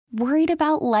Worried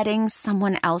about letting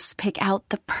someone else pick out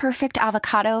the perfect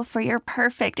avocado for your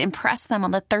perfect impress them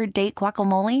on the third date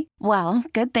guacamole? Well,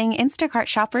 good thing Instacart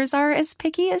shoppers are as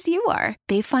picky as you are.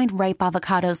 They find ripe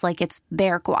avocados like it's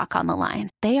their guac on the line.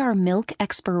 They are milk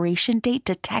expiration date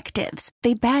detectives.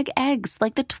 They bag eggs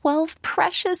like the 12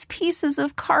 precious pieces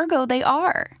of cargo they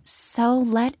are. So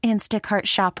let Instacart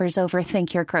shoppers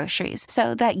overthink your groceries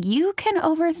so that you can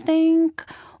overthink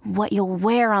what you'll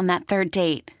wear on that third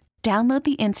date. Download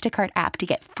the Instacart app to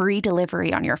get free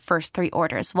delivery on your first 3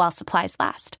 orders while supplies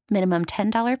last. Minimum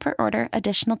 $10 per order.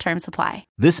 Additional terms apply.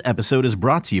 This episode is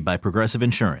brought to you by Progressive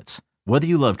Insurance. Whether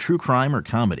you love true crime or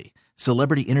comedy,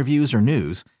 celebrity interviews or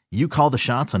news, you call the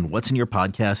shots on what's in your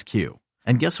podcast queue.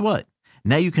 And guess what?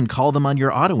 Now you can call them on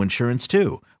your auto insurance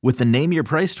too with the Name Your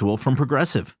Price tool from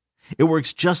Progressive. It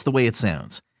works just the way it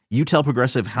sounds. You tell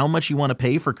Progressive how much you want to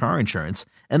pay for car insurance,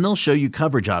 and they'll show you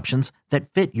coverage options that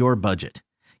fit your budget.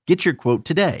 Get your quote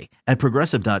today at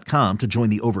Progressive.com to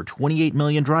join the over 28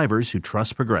 million drivers who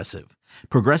trust Progressive.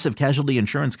 Progressive Casualty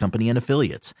Insurance Company and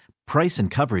Affiliates. Price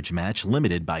and coverage match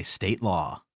limited by state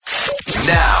law.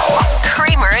 Now,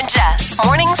 Kramer and Jess.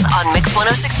 Mornings on Mix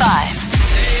 106.5.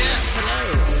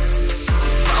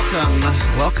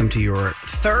 Hello. Welcome to your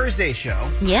Thursday show.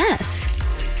 Yes.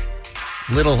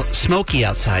 Little smoky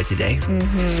outside today.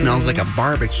 Mm-hmm. Smells like a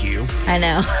barbecue. I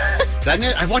know.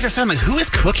 I walked outside, I'm like, who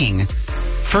is cooking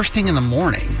first thing in the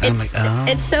morning? I'm like, oh.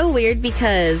 It's so weird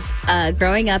because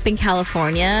growing up in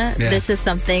California, this is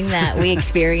something that we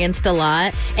experienced a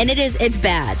lot. And it's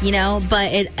bad, you know, but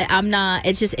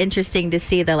it's just interesting to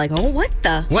see that, like, oh, what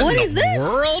is this?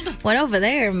 World? What over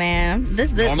there, man?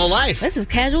 This normal life. This is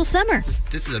casual summer.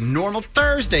 This is a normal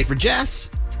Thursday for Jess.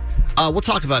 We'll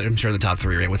talk about it, I'm sure, in the top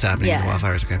 3, right? What's happening with the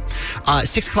wildfires, okay?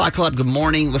 6 o'clock club, good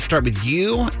morning. Let's start with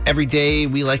you. Every day,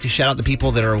 we like to shout out the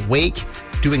people that are awake,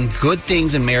 doing good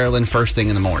things in Maryland first thing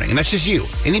in the morning. And that's just you.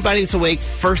 Anybody that's awake,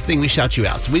 first thing, we shout you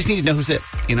out. So we just need to know who's it,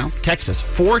 you know? Text us,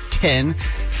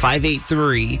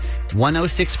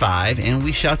 410-583-1065, and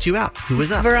we shout you out. Who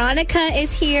is up? Veronica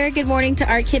is here. Good morning to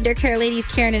our Kinder Care ladies,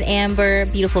 Karen and Amber.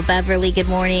 Beautiful Beverly, good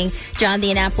morning. John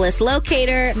the Annapolis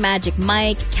Locator, Magic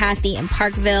Mike, Kathy in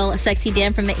Parkville, Sexy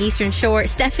Dan from the Eastern Shore.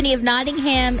 Stephanie of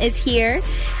Nottingham is here.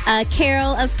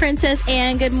 Carol of Princess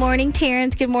Anne, good morning.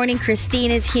 Terrence, good morning. Christine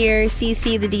is here.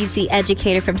 Cece, the DC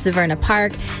educator from Severna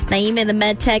Park. Naima, the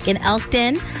med tech in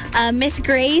Elkton. Miss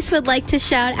Grace would like to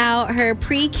shout out her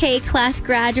pre-K class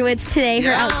graduates today,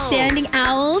 her outstanding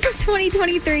owls of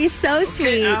 2023. So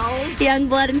sweet. Young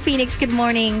Blood in Phoenix, good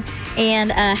morning.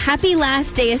 And happy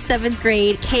last day of 7th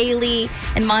grade, Kaylee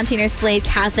and Montana Slade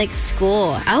Catholic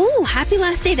School. Oh, happy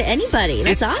last day to anybody.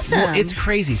 That's awesome. Well, it's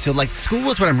crazy. So, like,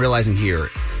 school is what I'm realizing here.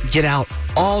 Get out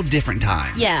all different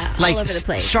times. Yeah, like, all over the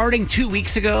place. Starting 2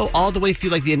 weeks ago, all the way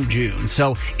through, like, the end of June.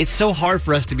 So, it's so hard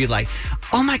for us to be like,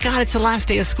 oh, my God, it's the last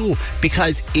day of school.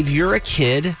 Because if you're a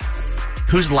kid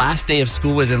whose last day of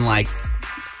school is in, like,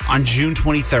 on June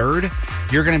 23rd,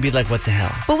 you're going to be like, what the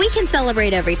hell? But we can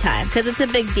celebrate every time because it's a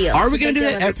big deal. Are we going to do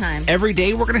that every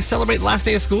day? We're going to celebrate the last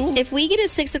day of school? If we get a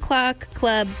 6 o'clock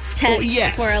club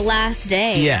text for a last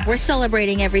day, we're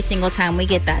celebrating every single time we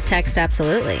get that text,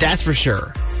 absolutely. That's for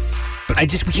sure. But we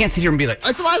can't sit here and be like,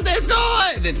 it's the last day of school!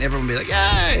 And then everyone will be like,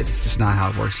 yeah, it's just not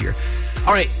how it works here.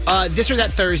 All right, this or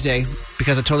that Thursday,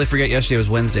 because I totally forgot yesterday was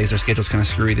Wednesday, so our schedule's kind of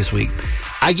screwy this week.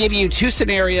 I give you 2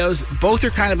 scenarios. Both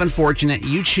are kind of unfortunate.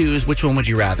 You choose which one would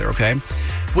you rather, okay?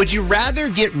 Would you rather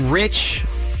get rich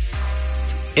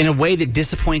in a way that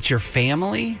disappoints your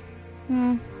family?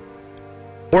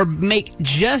 Or make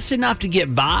just enough to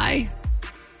get by,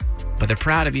 but they're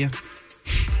proud of you?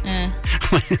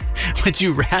 Would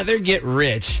you rather get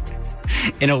rich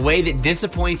in a way that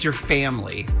disappoints your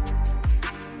family?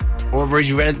 Or would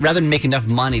you rather make enough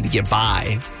money to get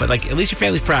by, but, like, at least your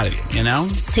family's proud of you, you know?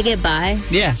 To get by?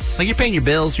 Yeah. Like, you're paying your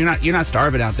bills. You're not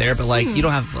starving out there, but, like, you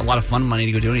don't have a lot of fun money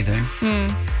to go do anything.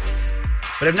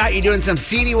 But if not, you're doing some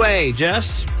seedy way.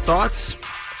 Jess, thoughts?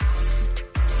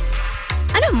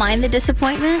 I don't mind the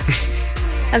disappointment.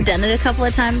 I've done it a couple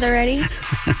of times already.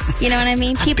 You know what I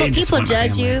mean? People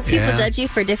judge you. People judge you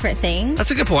for different things.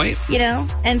 That's a good point. You know?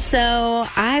 And so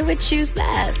I would choose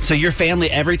that. So your family,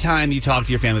 every time you talk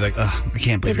to your family, like, oh, I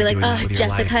can't believe you're doing that with your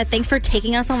life. Jessica, thanks for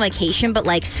taking us on vacation, but,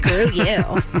 like, screw you.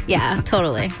 Yeah,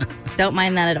 totally. Don't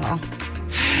mind that at all.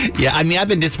 Yeah, I mean, I've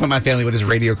been disappointed in my family with this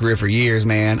radio career for years,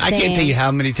 man. Same. I can't tell you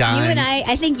how many times.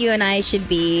 I think you and I should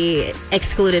be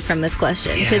excluded from this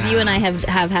question because you and I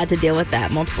have had to deal with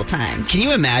that multiple times. Can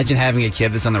you imagine having a kid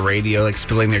that's on the radio, like,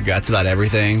 spilling their guts about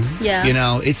everything? Yeah. You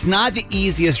know, it's not the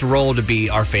easiest role to be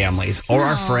our families or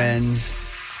our friends.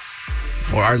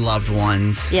 or our loved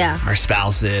ones, our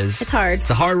spouses. It's hard. It's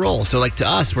a hard role. So, like, to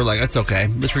us, we're like, that's okay.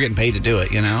 At least we're getting paid to do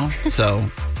it, you know? So,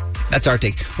 that's our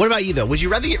take. What about you, though? Would you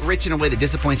rather get rich in a way that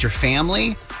disappoints your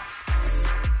family?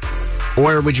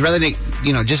 Or would you rather make,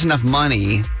 just enough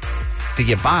money to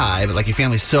get by, but, like, your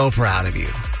family's so proud of you?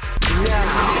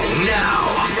 Now.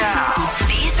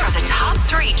 These are the top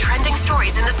 3 trending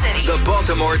stories in the city. The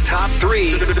Baltimore Top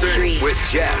 3 with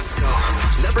Jess.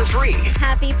 Number 3.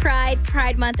 Happy Pride.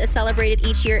 Pride Month is celebrated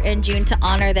each year in June to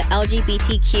honor the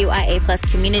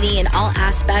LGBTQIA+ community in all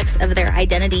aspects of their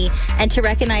identity and to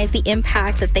recognize the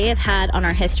impact that they have had on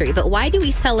our history. But why do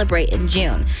we celebrate in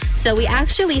June? So we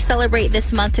actually celebrate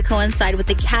this month to coincide with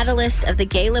the catalyst of the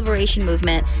gay liberation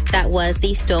movement that was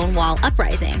the Stonewall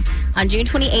Uprising. On June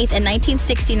 28th in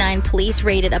 1969, police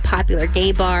raided a popular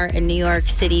gay bar in New York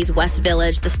City's West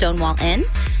Village, the Stonewall Inn.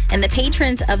 And the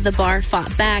patrons of the bar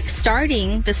fought back,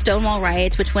 starting the Stonewall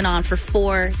riots, which went on for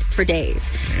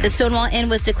days. The Stonewall Inn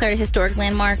was declared a historic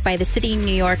landmark by the city of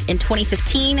New York in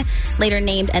 2015, later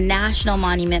named a national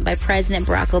monument by President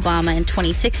Barack Obama in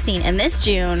 2016. And this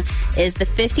June is the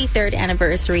 53rd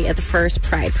anniversary of the first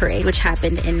Pride Parade, which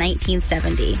happened in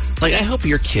 1970. Like, I hope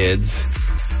your kids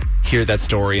hear that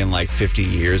story in like 50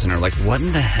 years and are like, what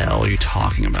in the hell are you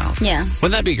talking about? Yeah.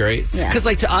 Wouldn't that be great? Yeah. Because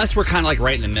like to us, we're kind of like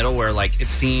right in the middle where like it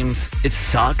seems it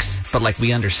sucks, but like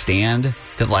we understand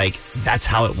that like that's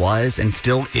how it was and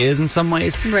still is in some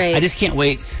ways. Right. I just can't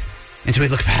wait until we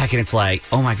look back and it's like,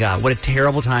 oh my God, what a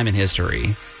terrible time in history,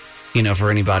 for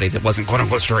anybody that wasn't quote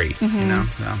unquote straight,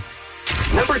 So.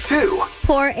 Number 2.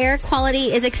 Poor air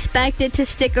quality is expected to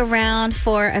stick around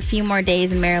for a few more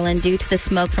days in Maryland due to the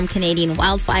smoke from Canadian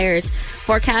wildfires.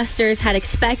 Forecasters had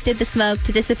expected the smoke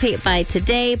to dissipate by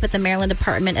today, but the Maryland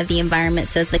Department of the Environment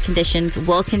says the conditions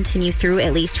will continue through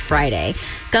at least Friday.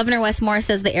 Governor Wes Moore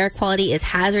says the air quality is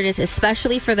hazardous,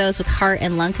 especially for those with heart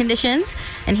and lung conditions,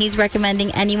 and he's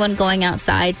recommending anyone going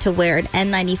outside to wear an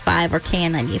N95 or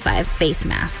KN95 face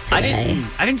mask today.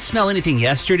 I didn't smell anything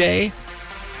yesterday.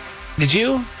 Did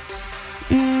you?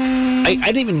 I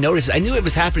didn't even notice it. I knew it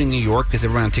was happening in New York because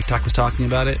everyone on TikTok was talking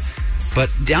about it. But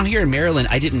down here in Maryland,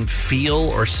 I didn't feel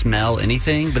or smell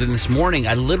anything. But then this morning,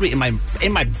 I literally, in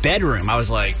my bedroom, I was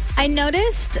like... I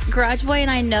noticed, Garage Boy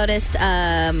and I noticed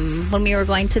when we were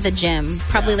going to the gym,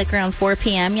 probably like around 4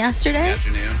 p.m. yesterday.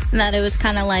 Afternoon. And that it was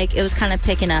kind of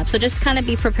picking up. So just kind of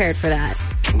be prepared for that.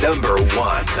 Number 1.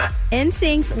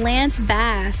 NSYNC's Lance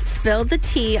Bass spilled the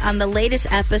tea on the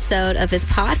latest episode of his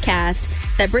podcast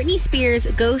that Britney Spears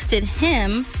ghosted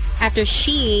him after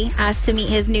she asked to meet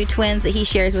his new twins that he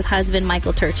shares with husband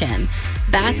Michael Turchin.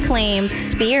 Bass claims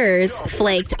Spears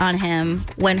flaked on him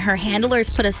when her handlers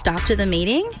put a stop to the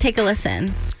meeting. Take a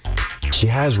listen. She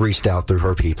has reached out through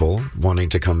her people, wanting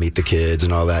to come meet the kids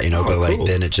and all that, but like cool.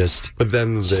 then it just... But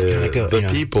then the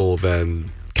people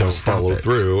then don't follow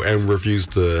through and refuse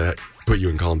to put you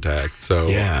in contact. So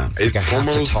yeah, it's like I have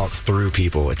almost to talk through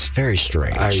people. It's very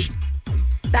strange.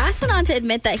 Bass went on to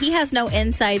admit that he has no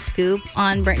inside scoop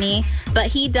on Britney, but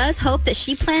he does hope that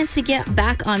she plans to get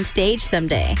back on stage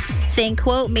someday, saying,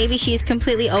 quote, maybe she's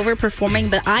completely overperforming,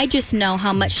 but I just know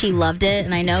how much she loved it,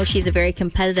 and I know she's a very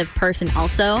competitive person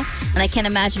also, and I can't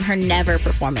imagine her never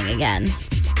performing again.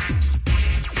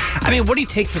 I mean, what do you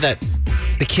take for the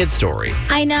kid story?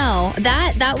 I know.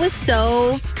 That was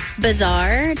so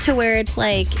bizarre to where it's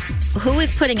like, who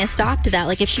is putting a stop to that?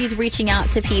 Like, if she's reaching out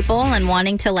to people and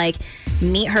wanting to, like,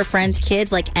 meet her friends'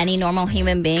 kids like any normal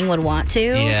human being would want to.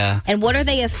 Yeah. And what are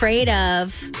they afraid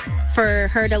of for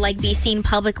her to, like, be seen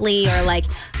publicly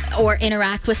or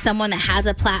interact with someone that has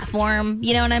a platform?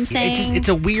 You know what I'm saying? It's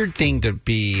a weird thing to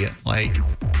be, like,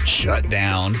 shut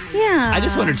down. Yeah. I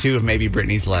just wonder, too, if maybe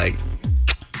Britney's like,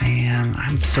 man,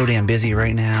 I'm so damn busy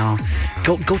right now.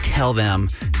 Go tell them.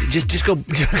 Just go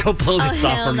blow this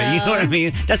off for me. You know what I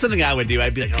mean? That's something I would do.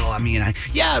 I'd be like,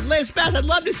 Lance Bass, I'd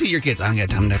love to see your kids. I don't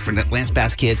got time for Lance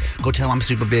Bass kids. Go tell them I'm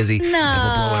super busy. No. And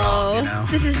we'll blow it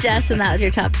off, This is Jess, and that was your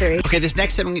top 3. Okay, this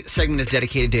next segment is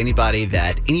dedicated to anybody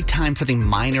that anytime something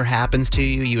minor happens to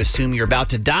you, you assume you're about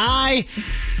to die.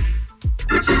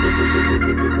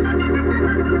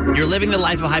 You're living the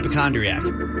life of a hypochondriac.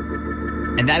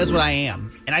 And that is what I am.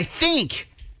 And I think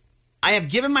I have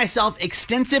given myself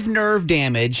extensive nerve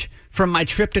damage from my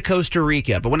trip to Costa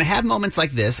Rica. But when I have moments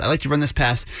like this, I like to run this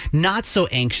past not so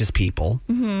anxious people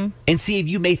and see if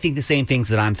you may think the same things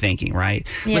that I'm thinking, right?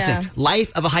 Yeah. Listen,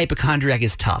 life of a hypochondriac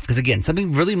is tough because, again,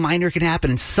 something really minor can happen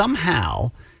and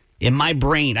somehow in my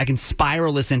brain I can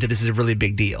spiral this into this is a really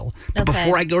big deal. But Okay.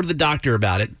 before I go to the doctor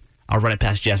about it, I'll run it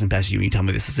past Jess and past you, and you tell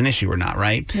me this is an issue or not,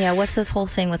 right? Yeah, what's this whole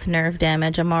thing with nerve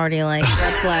damage? I'm already like,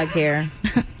 red flag here.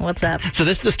 What's up? So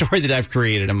this is the story that I've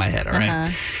created in my head, all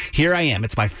right? Here I am.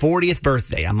 It's my 40th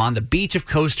birthday. I'm on the beach of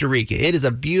Costa Rica. It is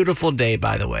a beautiful day,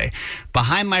 by the way.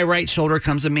 Behind my right shoulder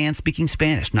comes a man speaking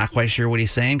Spanish. Not quite sure what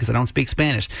he's saying because I don't speak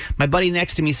Spanish. My buddy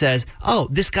next to me says, oh,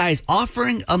 this guy's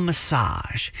offering a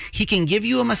massage. He can give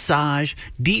you a massage,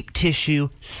 deep tissue,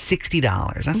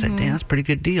 $60. I said, damn, that's a pretty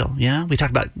good deal. You know, we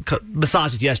talked about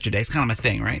massages yesterday. It's kind of my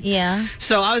thing, right? Yeah.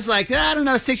 So I was like, I don't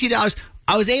know, $60.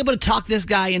 I was able to talk this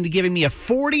guy into giving me a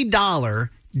 $40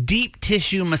 deep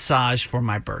tissue massage for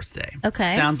my birthday.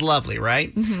 Okay. Sounds lovely,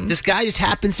 right? This guy just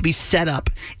happens to be set up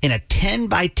in a 10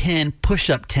 by 10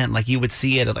 push-up tent like you would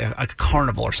see at a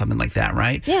carnival or something like that,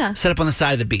 right? Yeah. Set up on the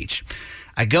side of the beach.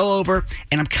 I go over,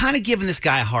 and I'm kind of giving this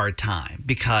guy a hard time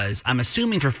because I'm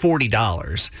assuming for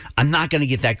 $40, I'm not going to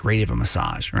get that great of a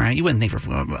massage, right? You wouldn't think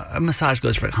a massage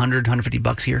goes for like $100,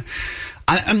 $150 here.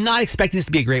 I'm not expecting this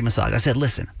to be a great massage. I said,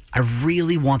 listen, I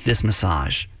really want this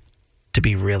massage to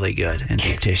be really good and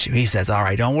deep tissue. He says, all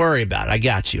right, don't worry about it. I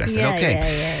got you. I said,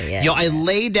 okay. Yo, I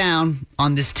lay down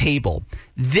on this table.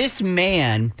 This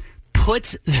man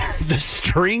puts the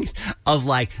strength of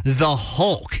like the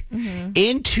Hulk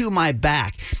into my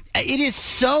back. It is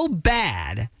so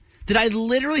bad that I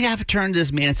literally have to turn to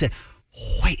this man and say,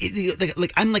 wait,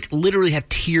 like I'm like literally have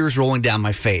tears rolling down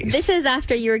my face. This is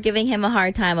after you were giving him a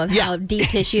hard time of how deep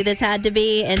tissue this had to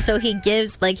be, and so he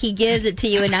gives it to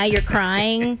you, and now you're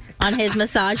crying on his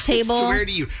massage table. I swear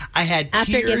to you, I had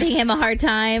after giving him a hard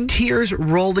time, tears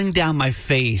rolling down my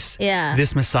face. Yeah,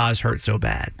 this massage hurt so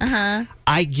bad.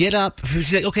 I get up.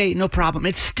 She's like, okay, no problem.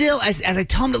 It's still as I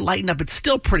tell him to lighten up, it's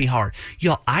still pretty hard.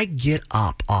 Yo, I get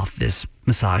up off this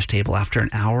massage table after an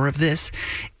hour of this,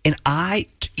 and I,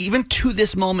 even to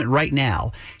this moment right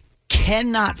now,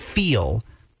 cannot feel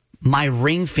my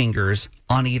ring fingers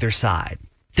on either side.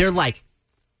 They're like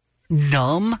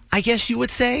numb, I guess you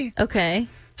would say. Okay.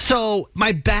 So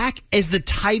my back is the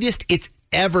tightest it's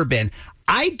ever been.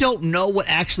 I don't know what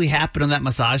actually happened on that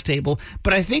massage table,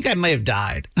 but I think I may have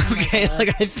died. Okay,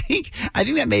 like I think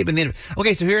that may have been the end of it.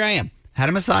 Okay, so here I am. Had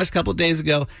a massage a couple of days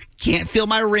ago. Can't feel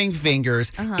my ring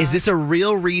fingers. Is this a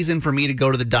real reason for me to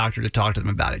go to the doctor to talk to them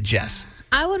about it, Jess?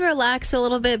 I would relax a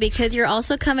little bit because you're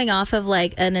also coming off of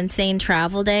like an insane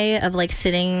travel day of like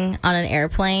sitting on an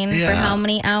airplane for how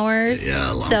many hours?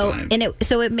 Yeah, a long time.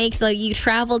 So it makes like you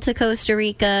traveled to Costa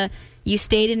Rica. You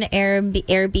stayed in an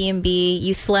Airbnb,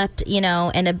 you slept, in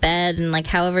a bed, and like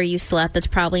however you slept, that's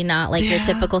probably not like your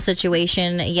typical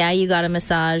situation. Yeah, you got a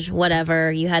massage,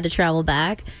 whatever, you had to travel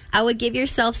back. I would give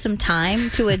yourself some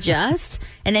time to adjust.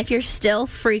 And if you're still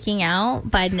freaking out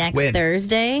by next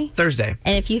Thursday,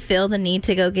 and if you feel the need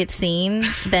to go get seen,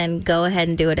 then go ahead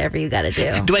and do whatever you got to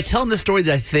do. Do I tell them the story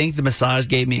that I think the massage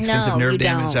gave me extensive nerve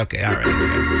damage? Don't. Okay, all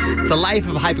right. The life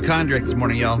of a hypochondriac this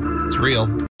morning, y'all. It's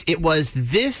real. It was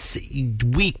this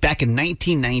week back in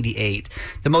 1998,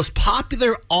 the most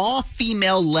popular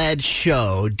all-female-led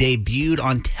show debuted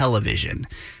on television.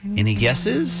 Any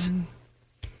guesses?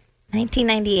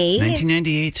 1998?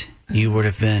 1998. You would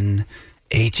have been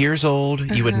 8 years old.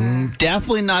 You would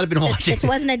definitely not have been watching. This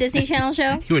wasn't a Disney Channel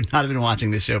show? You would not have been watching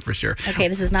this show for sure. Okay,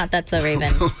 this is not That's So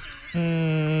Raven.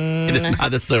 It is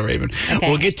not That's So Raven. Okay.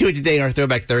 We'll get to it today in our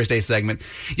Throwback Thursday segment.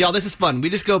 Y'all, this is fun. We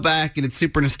just go back and it's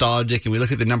super nostalgic and we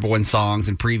look at the number one songs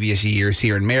in previous years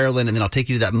here in Maryland, and then I'll take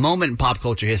you to that moment in pop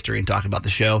culture history and talk about the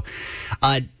show.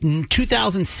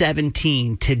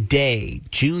 2017, today,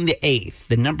 June the 8th,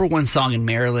 the number one song in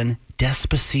Maryland,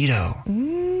 Despacito.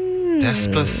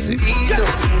 Despacito.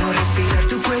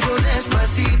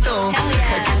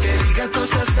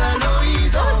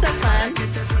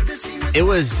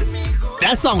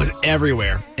 That song was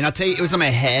everywhere. And I'll tell you, it was on my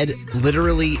head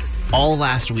literally all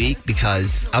last week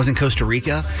because I was in Costa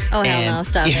Rica. Oh, hell no.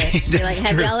 Stop it. You're like,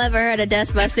 have y'all ever heard of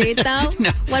Despacito? No.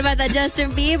 What about the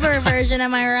Justin Bieber version?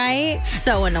 Am I right?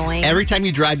 So annoying. Every time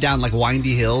you drive down like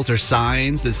windy hills, there's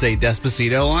signs that say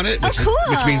Despacito on it,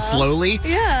 which means slowly.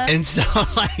 Yeah. And so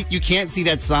like you can't see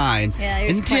that sign. Yeah, you're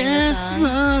and playing the song.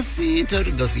 Despacito,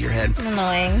 it goes through your head.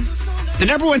 Annoying. The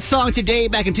number one song today,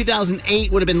 back in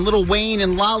 2008, would have been Lil Wayne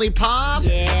and Lollipop.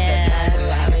 Yeah.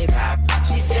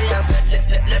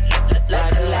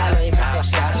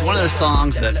 It's one of those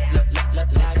songs that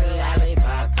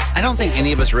I don't think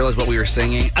any of us realized what we were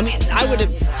singing. I mean,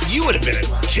 you would have been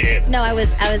a kid. No, I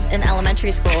was in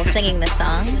elementary school singing this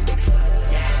song.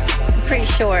 I'm pretty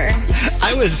sure.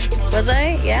 Was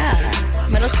I? Yeah.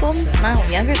 Middle school? No,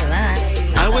 younger than that.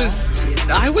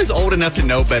 I was old enough to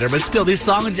know better, but still, these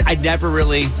songs, I never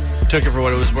really took it for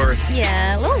what it was worth.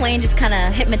 Yeah, Lil Wayne just kind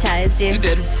of hypnotized you. You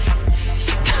did.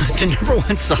 the number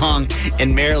one song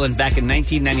in Maryland back in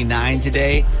 1999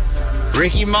 today,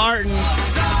 Ricky Martin.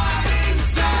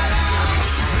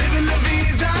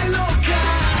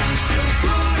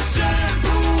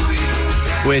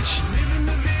 Which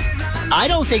I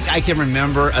don't think I can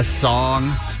remember a song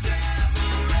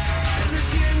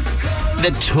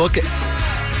that took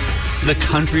the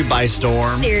country by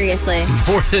storm. Seriously.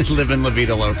 More than Livin' La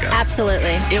Vida Loca.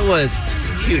 Absolutely. It was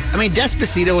huge. I mean,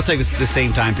 Despacito will take the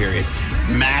same time period.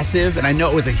 Massive, and I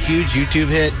know it was a huge YouTube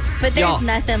hit. But there's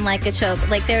nothing like a choke.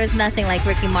 Like, there was nothing like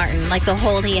Ricky Martin, like the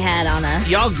hold he had on us.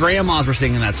 Y'all grandmas were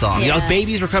singing that song. Yeah. Y'all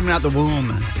babies were coming out the womb.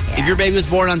 Yeah. If your baby was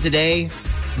born on today,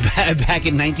 back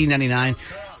in 1999,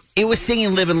 it was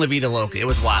singing Livin' La Vida Loca. It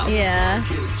was wild. Yeah.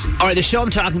 All right, the show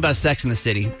I'm talking about is Sex and the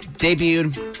City.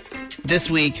 Debuted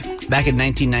this week, back in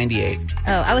 1998.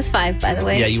 Oh, I was 5, by the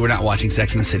way. Yeah, you were not watching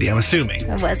Sex and the City, I'm assuming.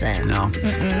 I wasn't. No.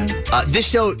 This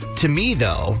show, to me,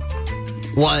 though,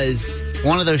 was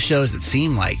one of those shows that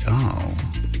seemed like, oh,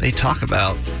 they talk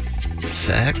about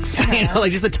sex. You know,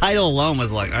 like just the title alone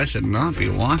was like, I should not be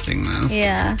watching this.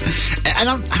 Yeah. I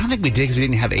don't think we did because we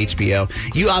didn't have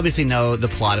HBO. You obviously know the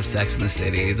plot of Sex and the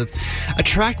City. It's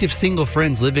attractive single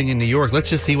friends living in New York.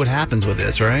 Let's just see what happens with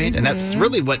this, right? And that's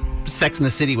really what Sex and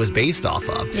the City was based off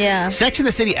of. Yeah. Sex and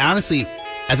the City, honestly,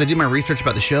 as I did my research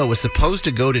about the show, was supposed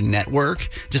to go to network,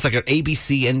 just like an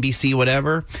ABC, NBC,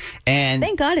 whatever. And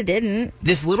thank God it didn't.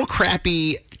 This little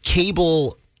crappy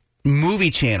cable movie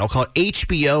channel called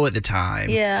HBO at the time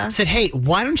said, hey,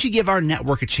 why don't you give our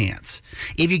network a chance?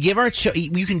 If you give our show,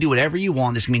 you can do whatever you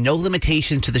want. There's going to be no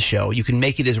limitation to the show. You can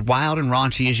make it as wild and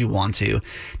raunchy as you want to.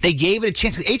 They gave it a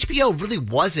chance. HBO really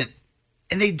wasn't,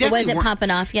 and they definitely It wasn't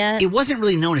popping off yet? It wasn't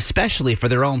really known especially for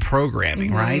their own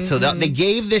programming, right? So they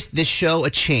gave this show a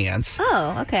chance.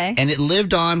 Oh, okay. And it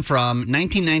lived on from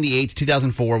 1998 to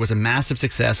 2004, was a massive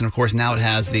success. And of course, now it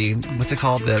has the, what's it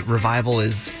called? The revival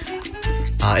is...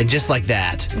 and Just Like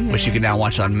That, which you can now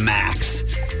watch on Max.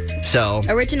 So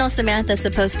Original Samantha's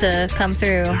supposed to come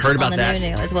through heard about on the that.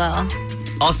 new as well.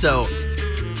 Also,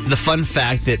 the fun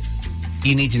fact that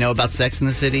you need to know about Sex and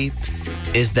the City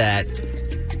is that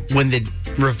when the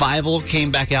revival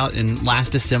came back out in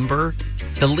last December,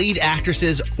 the lead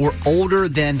actresses were older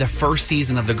than the first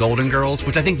season of The Golden Girls,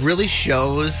 which I think really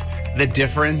shows the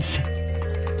difference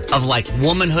of like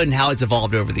womanhood and how it's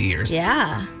evolved over the years.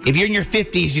 Yeah. If you're in your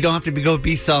 50s, you don't have to go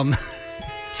be some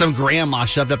grandma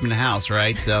shoved up in the house,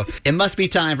 right? So it must be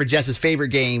time for Jess's favorite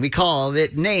game. We call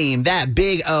it Name That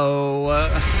Big O.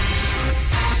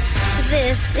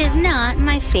 This is not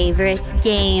my favorite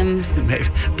game.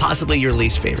 Possibly your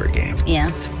least favorite game.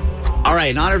 Yeah. All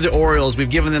right, in honor of the Orioles, we've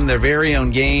given them their very own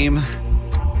game.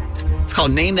 It's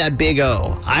called Name That Big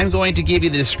O. I'm going to give you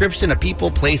the description of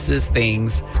people, places,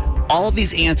 things. All of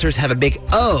these answers have a big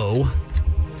O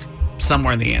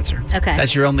somewhere in the answer. Okay.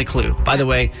 That's your only clue. By the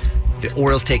way, the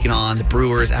Orioles taking on the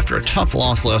Brewers after a tough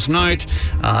loss last night.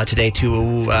 Today,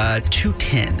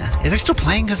 2-10. Are they still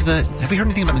playing because of the... Have we heard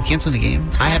anything about them canceling the game?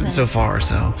 I haven't so far,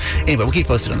 so... Anyway, we'll keep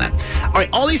posted on that. All right,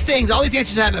 all these things, all these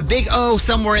answers have a big O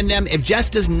somewhere in them. If Jess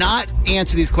does not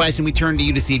answer these questions, we turn to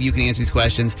you to see if you can answer these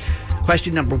questions.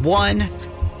 Question number 1.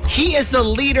 He is the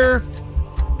leader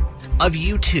of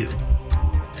U2.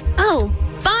 Oh,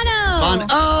 Bono.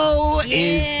 Bono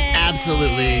is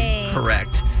absolutely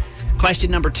correct.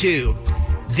 Question number 2.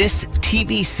 This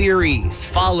TV series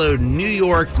followed New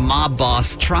York mob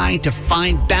boss trying to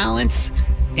find balance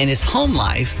in his home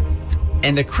life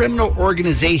and the criminal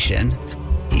organization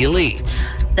he leads.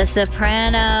 The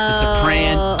Sopranos. The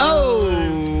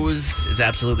Sopranos is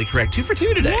absolutely correct. 2 for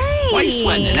 2 today. Yay. Why are you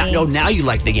sweating? Now you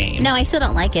like the game. No, I still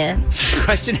don't like it.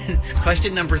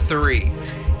 Question number 3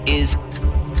 is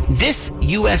this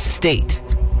U.S. state.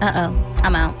 Uh-oh,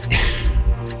 I'm out.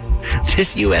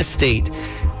 This U.S. state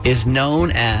is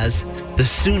known as the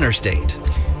Sooner State.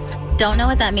 Don't know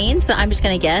what that means, but I'm just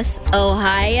going to guess.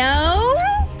 Ohio?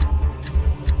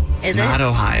 It's not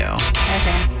Ohio.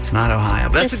 Okay. It's not Ohio.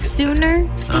 But the Sooner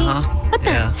State? Uh-huh. What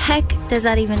the heck does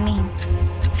that even mean?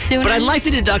 Sooner? But I like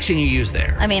the deduction you used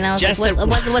there. I mean, I was like,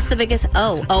 what's the biggest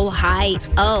O?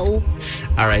 Ohio.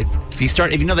 All right.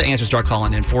 If you know the answer, start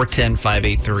calling in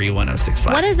 410-583-1065.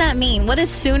 What does that mean? What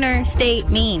does Sooner State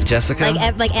mean? Jessica?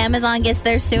 Like Amazon gets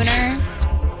there sooner?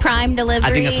 Prime delivery?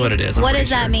 I think that's what it is. What does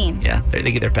that mean? Yeah,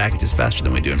 they get their packages faster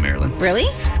than we do in Maryland. Really?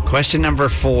 Question number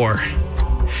 4.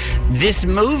 This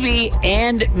movie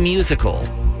and musical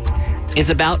is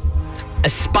about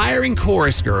aspiring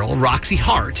chorus girl Roxy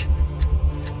Hart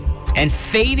and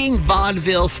fading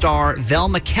vaudeville star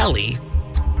Velma Kelly,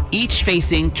 each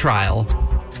facing trial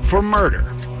for murder.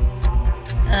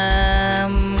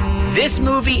 This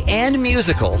movie and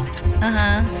musical.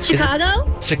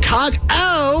 Chicago?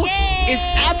 Chicago Yay! is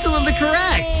absolutely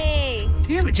correct. Yay!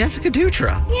 Damn it, Jessica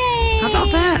Dutra. Yay! How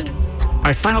about that? All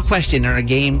right, final question in our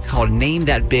game called Name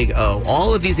That Big O.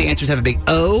 All of these answers have a big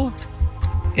O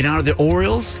in honor of the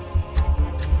Orioles.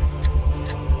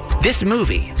 This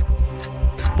movie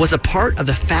was a part of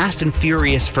the Fast and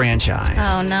Furious franchise.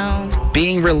 Oh, no.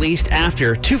 Being released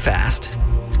after Too Fast,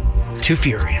 Too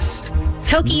Furious.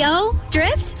 Tokyo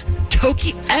Drift?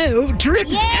 Tokyo Drift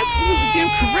is Yay! absolutely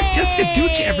damn correct. Jessica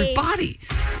Dutra, everybody.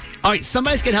 All right,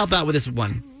 somebody's going to help out with this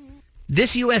one.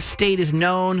 This U.S. state is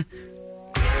known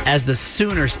as the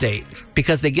Sooner State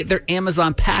because they get their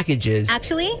Amazon packages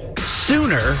Actually?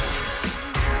 sooner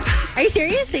Are you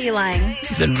serious or are you lying?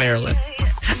 than Maryland.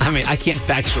 I mean, I can't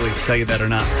factually tell you that or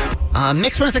not.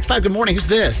 Mix 1065, good morning. Who's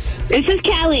this? This is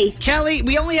Kelly. Kelly,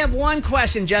 we only have one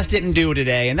question Jess didn't do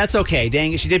today, and that's okay.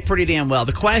 Dang it, she did pretty damn well.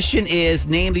 The question is,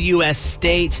 name the U.S.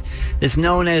 state that's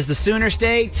known as the Sooner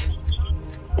State.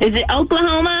 Is it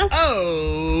Oklahoma?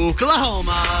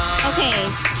 Oklahoma. Okay,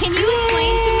 can you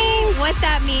explain to me what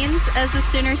that means as the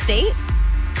Sooner State?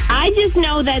 I just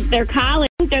know that they're college.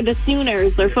 They're the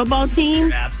Sooners, their football team.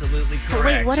 You're absolutely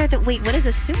correct. What is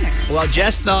a Sooner? Well,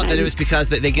 Jess thought that it was because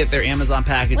they get their Amazon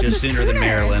packages What's a sooner than Sooner?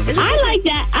 Maryland. Is I like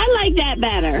that. I like that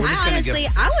better. I honestly,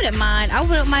 I wouldn't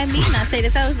mind meeting that state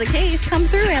if that was the case. Come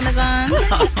through, Amazon.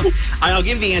 I'll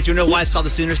give you the answer. You know why it's called the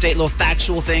Sooner State? A little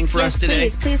factual thing for us today.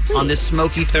 Please. On this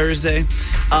smoky Thursday.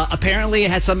 Apparently,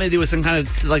 it had something to do with some kind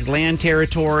of like land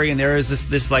territory, and there was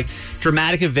this like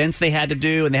dramatic events they had to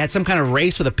do, and they had some kind of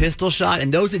race with a pistol shot,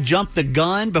 and those that jumped the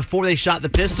gun before they shot the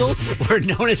pistol were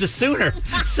known as a Sooner.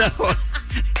 So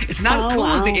it's not as cool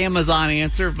as the Amazon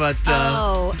answer, but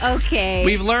okay.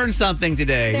 We've learned something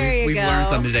today. There you We've go. learned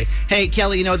something today. Hey,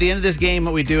 Kelly, at the end of this game,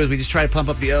 what we do is we just try to pump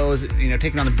up the O's,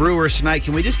 taking on the Brewers tonight.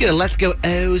 Can we just get a let's go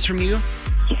O's from you?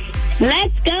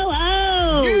 Let's go,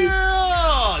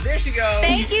 Yeah! There she goes.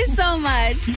 Thank you so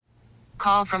much.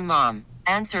 Call from mom.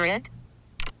 Answer it.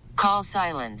 Call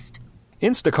silenced.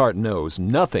 Instacart knows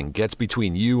nothing gets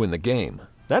between you and the game.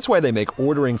 That's why they make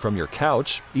ordering from your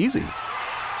couch easy.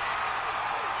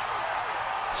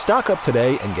 Stock up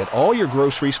today and get all your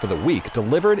groceries for the week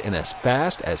delivered in as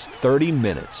fast as 30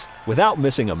 minutes without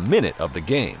missing a minute of the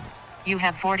game. You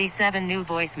have 47 new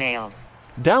voicemails.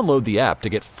 Download the app to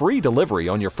get free delivery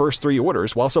on your first 3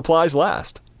 orders while supplies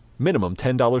last. Minimum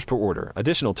 $10 per order.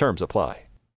 Additional terms apply.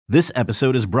 This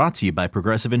episode is brought to you by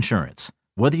Progressive Insurance.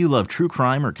 Whether you love true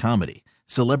crime or comedy,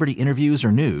 celebrity interviews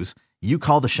or news, you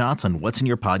call the shots on what's in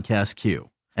your podcast queue.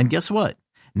 And guess what?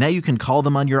 Now you can call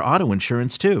them on your auto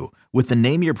insurance too with the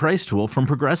Name Your Price tool from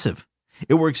Progressive.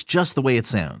 It works just the way it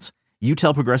sounds. You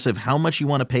tell Progressive how much you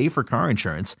want to pay for car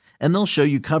insurance, and they'll show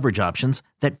you coverage options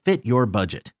that fit your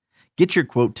budget. Get your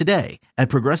quote today at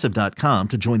Progressive.com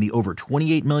to join the over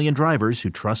 28 million drivers who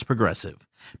trust Progressive.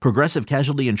 Progressive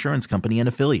Casualty Insurance Company and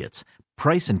Affiliates.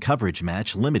 Price and coverage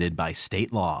match limited by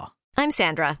state law. I'm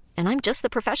Sandra, and I'm just the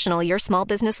professional your small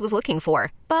business was looking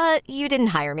for. But you didn't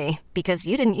hire me because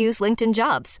you didn't use LinkedIn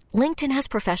Jobs. LinkedIn has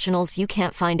professionals you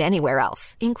can't find anywhere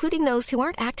else, including those who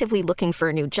aren't actively looking for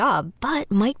a new job, but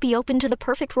might be open to the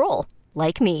perfect role,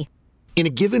 like me. In a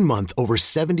given month, over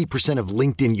 70% of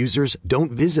LinkedIn users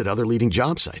don't visit other leading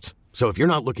job sites. So if you're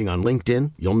not looking on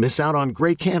LinkedIn, you'll miss out on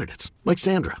great candidates like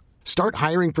Sandra. Start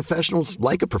hiring professionals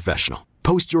like a professional.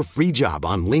 Post your free job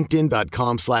on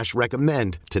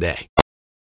linkedin.com/recommend today.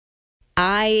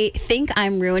 I think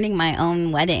I'm ruining my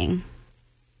own wedding.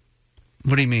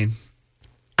 What do you mean?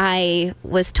 I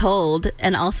was told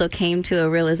and also came to a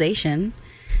realization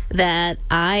that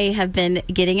I have been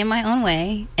getting in my own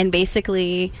way and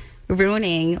basically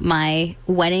ruining my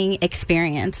wedding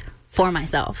experience for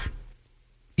myself.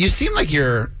 You seem like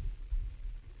you're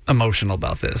emotional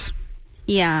about this.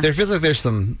 Yeah. There feels like there's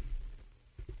some...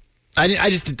 I didn't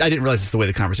realize this is the way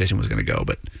the conversation was going to go,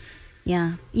 but...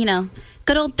 Yeah.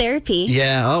 Good old therapy.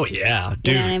 Yeah. Oh, yeah.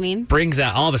 Dude, you know what I mean? Brings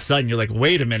out... All of a sudden, you're like,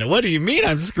 wait a minute. What do you mean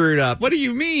I'm screwed up? What do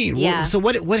you mean? Yeah. So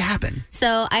what happened?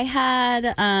 So I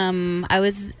had... I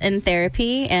was in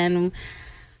therapy, and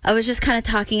I was just kind of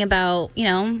talking about,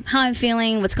 how I'm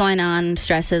feeling, what's going on,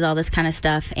 stresses, all this kind of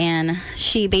stuff. And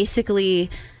she basically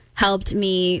helped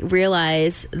me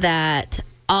realize that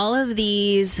all of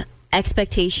these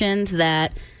expectations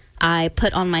that I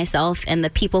put on myself and the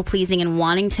people pleasing and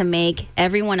wanting to make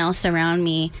everyone else around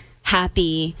me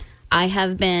happy, I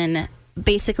have been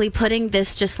basically putting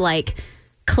this just like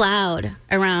cloud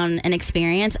around an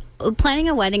experience. Planning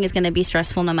a wedding is going to be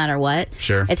stressful no matter what.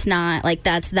 Sure. It's not like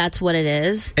that's what it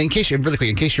is. In case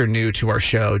you're new to our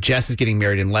show, Jess is getting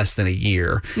married in less than a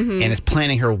year and is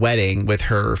planning her wedding with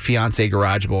her fiance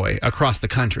garage boy across the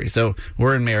country. So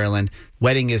we're in Maryland.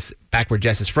 Wedding is back where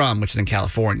Jess is from, which is in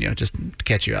California, just to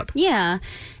catch you up. Yeah.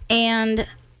 And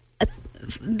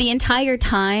the entire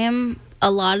time, a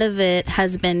lot of it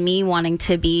has been me wanting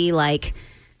to be like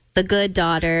the good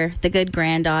daughter, the good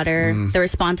granddaughter, the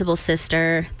responsible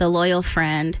sister, the loyal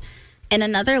friend. And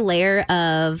another layer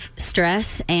of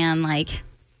stress and like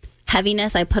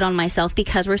heaviness I put on myself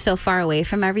because we're so far away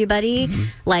from everybody.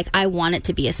 Like, I want it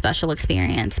to be a special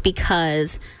experience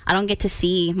because I don't get to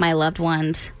see my loved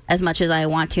ones as much as I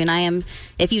want to. And I am,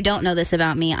 if you don't know this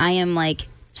about me, I am like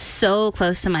so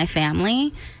close to my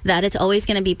family that it's always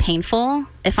going to be painful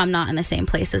if I'm not in the same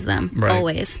place as them. Right.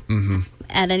 Always.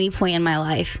 At any point in my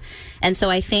life. And so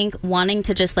I think wanting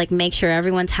to just like make sure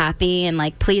everyone's happy and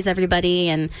like please everybody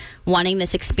and wanting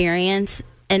this experience.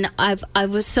 And I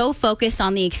was so focused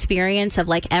on the experience of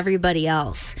like everybody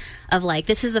else of like,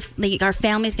 this is our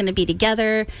family's going to be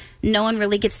together. No one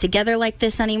really gets together like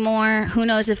this anymore. Who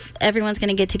knows if everyone's going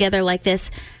to get together like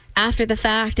this after the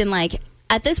fact. And like,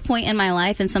 at this point in my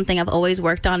life, and something I've always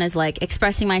worked on is like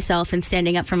expressing myself and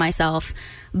standing up for myself.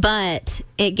 But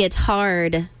it gets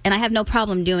hard, and I have no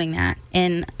problem doing that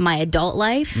in my adult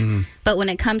life. But when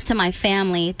it comes to my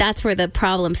family, that's where the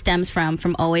problem stems from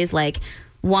always like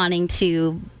wanting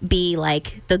to be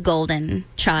like the golden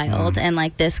child and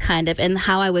like this kind of, and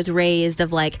how I was raised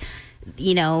of like,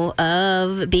 you know,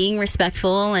 of being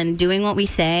respectful and doing what we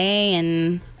say.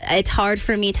 And it's hard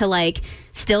for me to like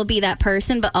still be that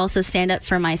person, but also stand up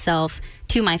for myself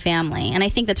to my family. And I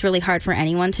think that's really hard for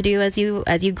anyone to do as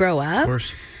you grow up, of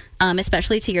course.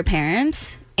 Especially to your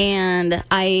parents. And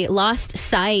I lost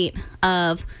sight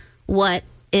of what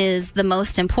is the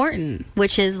most important,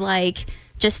 which is like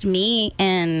just me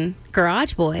and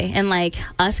Garage Boy and like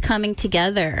us coming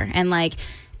together and like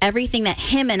everything that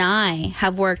him and I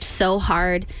have worked so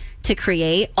hard to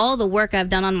create, all the work I've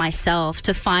done on myself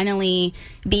to finally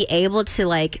be able to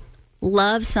like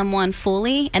love someone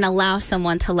fully and allow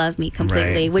someone to love me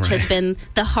completely, which has been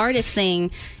the hardest thing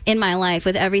in my life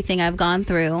with everything I've gone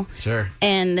through. Sure.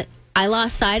 And I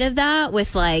lost sight of that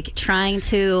with like trying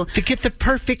to get the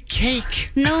perfect cake.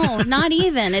 No, not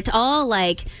even. It's all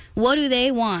like, what do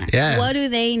they want? Yeah. What do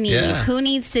they need? Yeah. Who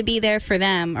needs to be there for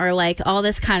them? Or like all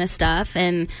this kind of stuff.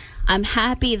 And I'm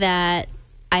happy that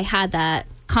I had that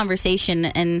conversation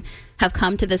and have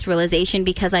come to this realization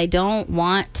because I don't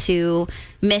want to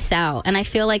miss out. And I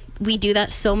feel like we do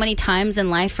that so many times in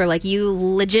life where like you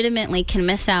legitimately can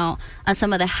miss out on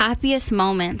some of the happiest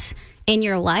moments in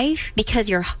your life because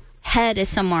your head is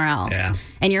somewhere else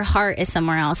and your heart is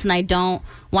somewhere else. And I don't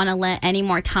want to let any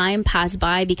more time pass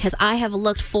by because I have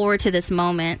looked forward to this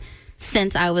moment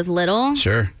since I was little.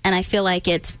 Sure. And I feel like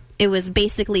it was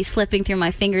basically slipping through my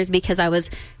fingers because I was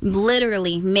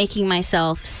literally making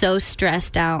myself so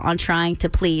stressed out on trying to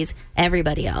please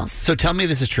everybody else. So tell me if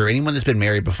this is true. Anyone that's been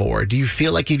married before, do you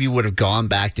feel like if you would have gone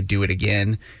back to do it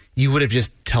again, you would have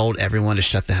just told everyone to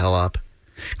shut the hell up?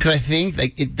 Because I think,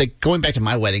 like going back to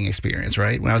my wedding experience,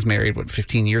 right? When I was married,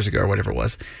 15 years ago or whatever it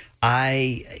was,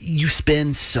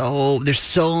 there's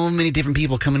so many different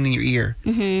people coming in your ear.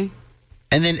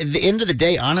 And then at the end of the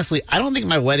day, honestly, I don't think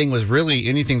my wedding was really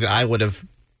anything that I would have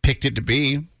picked it to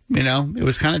be. You know, it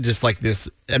was kind of just like this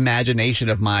imagination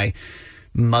of my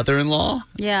mother-in-law.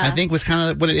 Yeah. I think was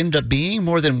kind of what it ended up being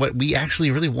more than what we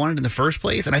actually really wanted in the first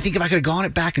place. And I think if I could have gone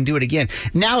it back and do it again,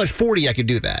 now at 40, I could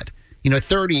do that. You know,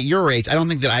 30 at your age, I don't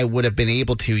think that I would have been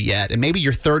able to yet. And maybe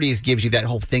your 30s gives you that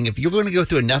whole thing. If you're going to go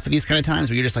through enough of these kind of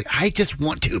times where you're just like, I just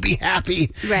want to be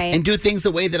happy and do things the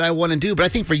way that I want to do. But I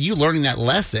think for you learning that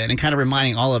lesson and kind of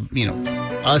reminding all of,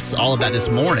 us all of that this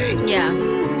morning. Yeah.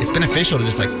 It's beneficial to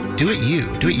just like, do it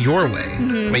your way,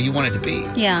 the way you want it to be.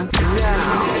 Yeah.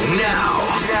 Now.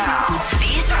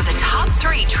 These are the top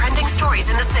 3 trending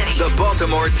stories in the city. The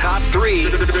Baltimore Top 3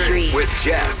 with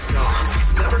Jess.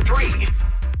 Number 3.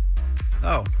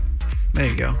 Oh, there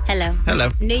you go. Hello.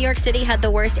 New York City had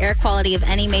the worst air quality of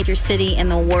any major city in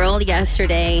the world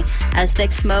yesterday as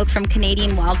thick smoke from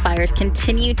Canadian wildfires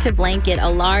continued to blanket a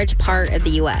large part of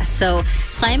the U.S. So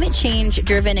climate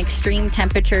change-driven extreme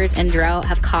temperatures and drought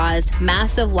have caused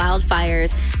massive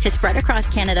wildfires to spread across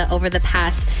Canada over the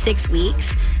past 6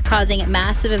 weeks, causing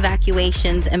massive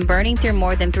evacuations and burning through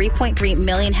more than 3.3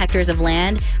 million hectares of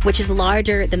land, which is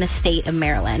larger than the state of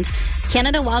Maryland.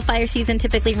 Canada wildfire season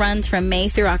typically runs from May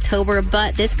through October,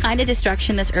 but this kind of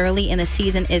destruction this early in the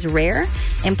season is rare,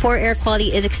 and poor air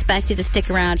quality is expected to stick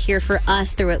around here for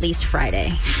us through at least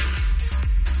Friday.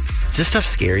 Does this stuff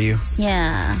scare you?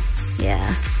 Yeah.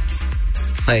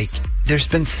 Like, there's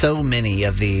been so many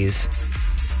of these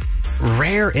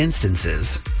rare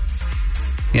instances,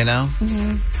 you know?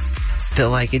 Mm-hmm. That,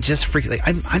 like, it just freaks... Like,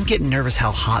 I'm getting nervous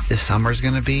how hot this summer's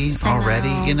going to be already,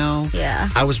 you know? Yeah.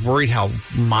 I was worried how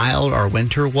mild our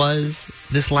winter was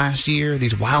this last year.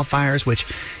 These wildfires, which,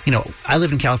 you know, I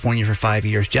lived in California for 5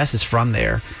 years. Jess is from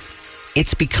there.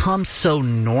 It's become so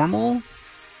normal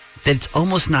that it's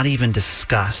almost not even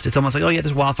discussed. It's almost like, oh, yeah,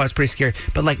 this wildfire is pretty scary.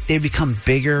 But, like, they've become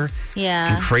bigger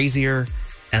and crazier.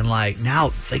 And, like,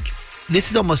 now, like, this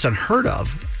is almost unheard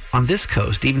of on this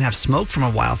coast to even have smoke from a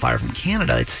wildfire from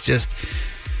Canada. It's just,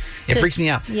 it freaks me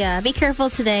out. Yeah, be careful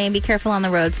today and be careful on the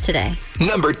roads today.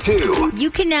 Number 2.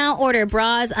 You can now order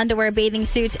bras, underwear, bathing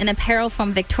suits, and apparel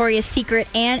from Victoria's Secret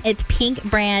and its Pink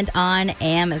brand on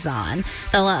Amazon.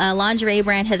 The lingerie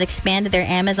brand has expanded their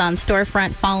Amazon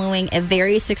storefront following a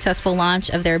very successful launch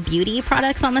of their beauty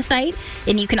products on the site.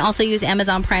 And you can also use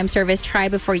Amazon Prime service Try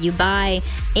Before You Buy,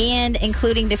 and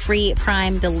including the free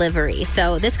Prime delivery.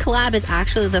 So this collab is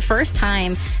actually the first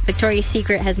time Victoria's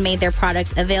Secret has made their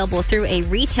products available through a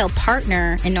retail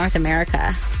partner in North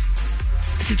America.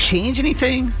 Does it change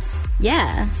anything?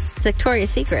 Yeah, it's Victoria's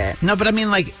Secret. No, but I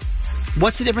mean, like,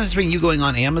 what's the difference between you going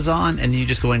on Amazon and you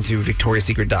just going to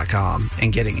victoriassecret.com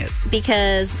and getting it?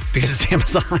 Because it's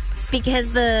Amazon. Because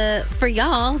for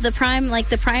y'all, the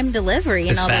Prime delivery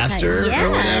and it's all faster that kind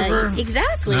of, or whatever?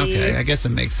 Exactly. Okay, I guess it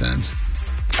makes sense.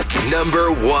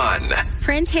 Number 1.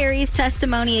 Prince Harry's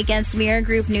testimony against Mirror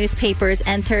Group newspapers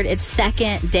entered its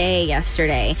second day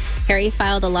yesterday. Harry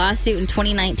filed a lawsuit in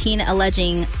 2019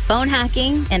 alleging phone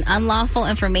hacking and unlawful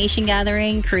information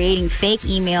gathering, creating fake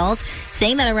emails,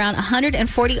 saying that around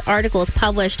 140 articles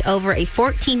published over a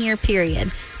 14-year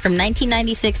period from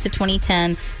 1996 to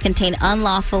 2010 contained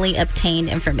unlawfully obtained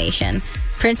information.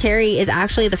 Prince Harry is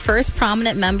actually the first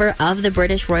prominent member of the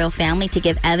British royal family to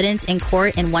give evidence in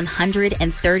court in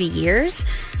 130 years.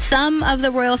 Some of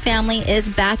the royal family is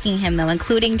backing him, though,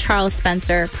 including Charles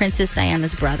Spencer, Princess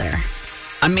Diana's brother.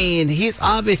 I mean, he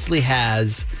obviously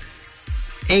has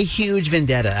a huge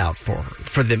vendetta out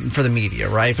for the media,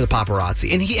 right? For the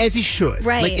paparazzi. And as he should.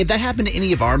 Right. Like, if that happened to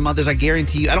any of our mothers, I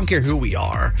guarantee you, I don't care who we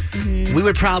are, we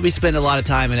would probably spend a lot of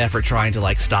time and effort trying to,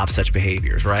 like, stop such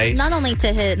behaviors, right? Not only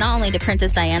to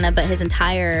Princess Diana, but his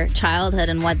entire childhood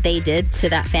and what they did to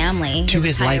that family. To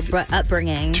his entire life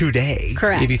upbringing. Today.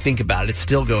 Correct. If you think about it, it's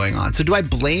still going on. So do I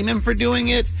blame him for doing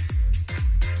it?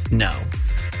 No.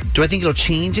 Do I think it'll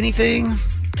change anything?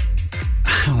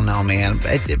 I don't know, man.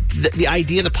 The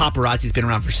idea of the paparazzi has been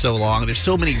around for so long. There's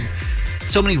so many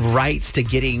rights to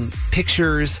getting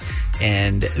pictures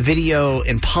and video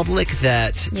in public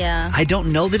that I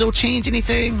don't know that it'll change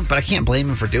anything, but I can't blame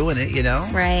him for doing it, you know?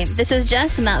 Right. This is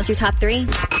Jess, and that was your top 3.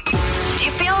 Do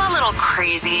you feel a little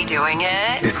crazy doing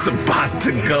it? It's about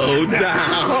to go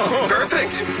down.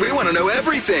 Perfect. We want to know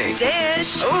everything.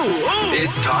 Dish. Oh.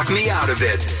 It's Talk Me Out of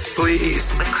It,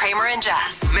 please. With Kramer and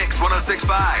Jess. Mix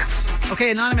 106.5.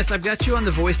 Okay, Anonymous, I've got you on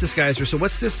the voice disguiser. So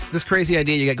what's this crazy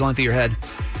idea you got going through your head?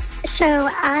 So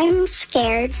I'm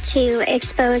scared to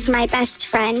expose my best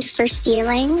friend for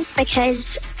stealing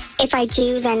because if I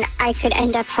do, then I could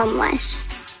end up homeless.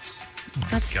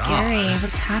 That's scary.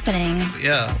 What's happening?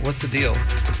 Yeah, what's the deal?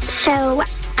 So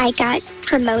I got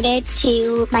promoted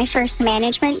to my first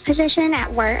management position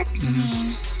at work,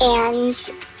 and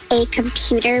a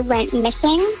computer went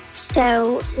missing.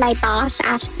 So my boss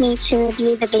asked me to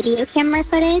review the video camera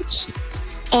footage,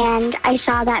 and I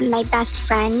saw that my best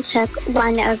friend took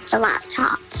one of the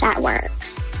laptops at work.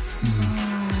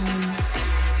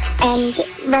 And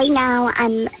right now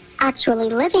I'm actually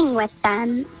living with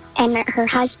them and her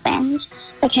husband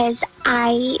because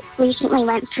I recently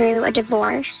went through a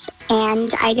divorce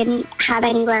and I didn't have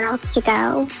anywhere else to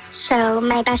go. So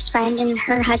my best friend and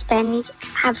her husband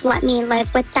have let me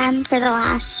live with them for the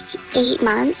last 8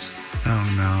 months. Oh,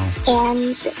 no.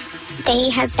 And they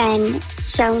have been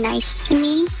so nice to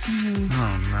me.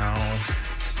 Oh,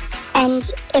 no. And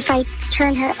if I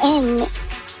turn her in,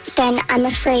 then I'm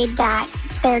afraid that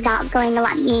they're not going to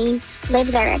let me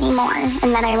live there anymore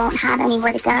and that I won't have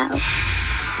anywhere to go.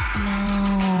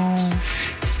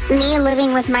 No. Me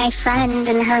living with my friend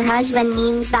and her husband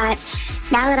means that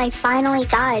now that I finally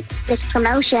got this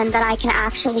promotion that I can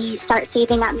actually start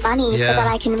saving up money so that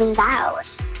I can move out.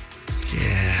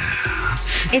 Yeah.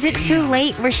 Is it too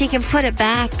late where she can put it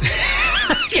back?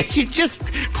 Yeah, she just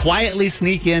quietly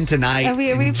sneak in tonight. Are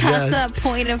we past that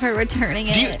point of her returning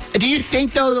it? Do you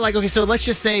think, though, that, like, okay, so let's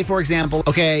just say, for example,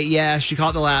 okay, yeah, she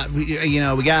caught the lap, we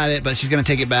got it, but she's going to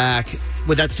take it back.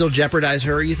 Would that still jeopardize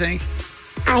her, you think?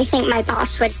 I think my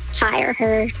boss would fire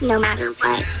her no matter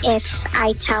what if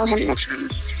I tell him the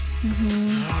truth.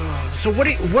 So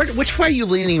which way are you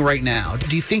leaning right now?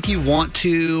 Do you think you want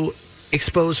to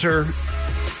expose her?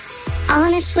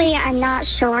 Honestly, I'm not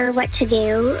sure what to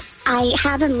do. I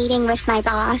have a meeting with my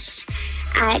boss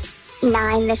at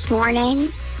 9 this morning.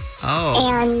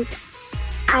 Oh. And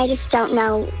I just don't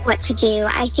know what to do.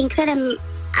 I think that I'm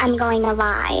going to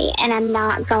lie, and I'm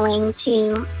not going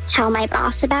to tell my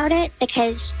boss about it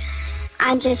because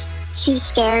I'm just too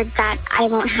scared that I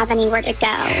won't have anywhere to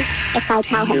go if I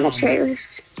tell him the truth.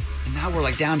 And now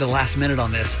we're down to the last minute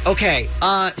on this. Okay,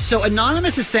 so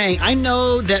Anonymous is saying, I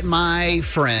know that my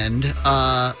friend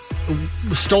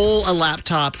stole a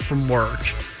laptop from work,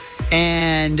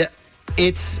 and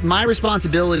it's my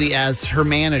responsibility as her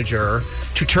manager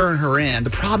to turn her in. The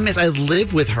problem is I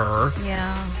live with her.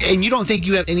 Yeah. And you don't think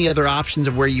you have any other options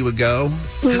of where you would go?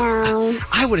 No.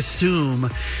 I would assume.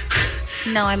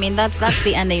 No, I mean, that's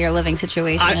the end of your living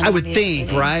situation. I would obviously.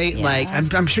 think, right? Yeah.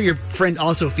 I'm sure your friend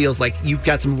also feels like you've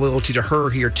got some loyalty to her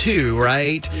here too,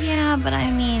 right? Yeah, but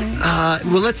I mean...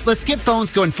 Well, let's get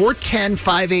phones going.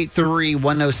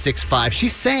 410-583-1065.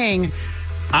 She's saying,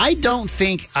 I don't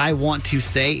think I want to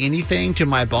say anything to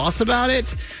my boss about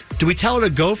it. Do we tell her to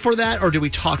go for that, or do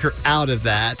we talk her out of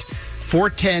that?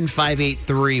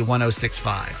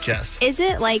 410-583-1065. Jess. Is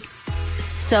it,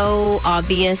 so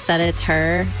obvious that it's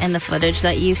her in the footage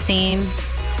that you've seen?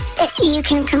 You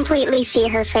can completely see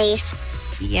her face.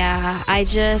 Yeah, I'm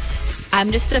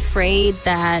just afraid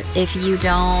that if you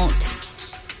don't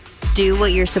do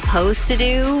what you're supposed to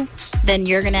do, then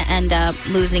you're going to end up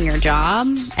losing your job,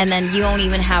 and then you won't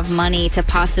even have money to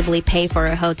possibly pay for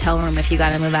a hotel room if you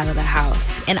got to move out of the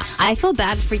house. And I feel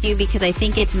bad for you because I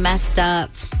think it's messed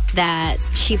up that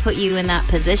she put you in that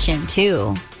position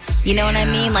too. You know what I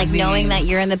mean? Knowing that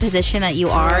you're in the position that you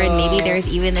are, and maybe there's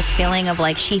even this feeling of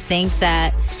she thinks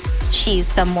that she's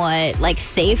somewhat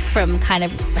safe from kind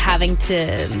of having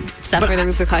to suffer the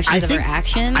repercussions of her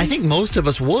actions. I think most of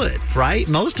us would, right?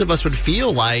 Most of us would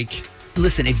feel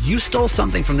listen, if you stole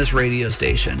something from this radio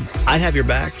station, I'd have your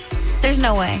back. There's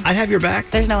no way. I'd have your back.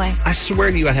 There's no way. I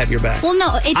swear to you, I'd have your back. Well,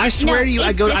 no. I swear to you,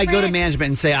 I go to management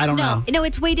and say, I don't know. No,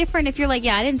 it's way different if you're I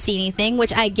didn't see anything,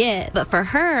 which I get. But for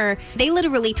her, they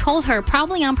literally told her,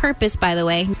 probably on purpose, by the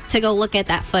way, to go look at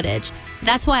that footage.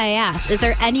 That's why I asked, is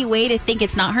there any way to think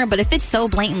it's not her? But if it's so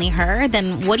blatantly her,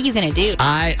 then what are you going to do?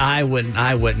 I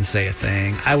wouldn't say a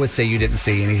thing. I would say you didn't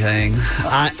see anything.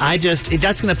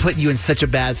 That's going to put you in such a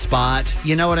bad spot.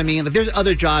 You know what I mean? There's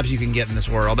other jobs you can get in this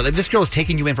world, but if this girl's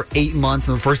taking you in for 8 months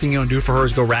and the first thing you want to do for her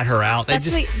is go rat her out.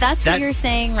 That's what you're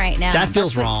saying right now. That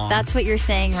feels wrong. That's what you're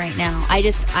saying right now. I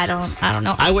don't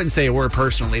know. I wouldn't say a word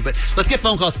personally, but let's get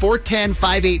phone calls.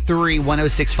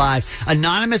 410-583-1065.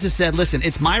 Anonymous has said, listen,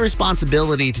 it's my responsibility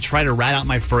to try to rat out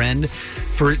my friend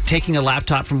for taking a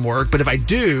laptop from work. But if I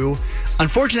do,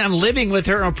 unfortunately, I'm living with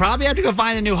her and I'll probably have to go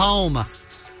find a new home.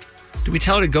 Do we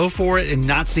tell her to go for it and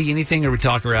not see anything, or we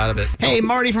talk her out of it? Hey,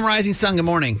 Marty from Rising Sun, good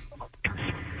morning.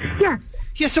 Yeah.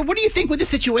 Yeah, so what do you think with the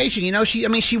situation?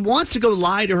 She wants to go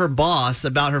lie to her boss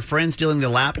about her friend stealing the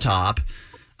laptop.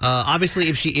 Obviously,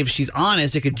 if she's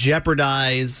honest, it could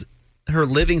jeopardize her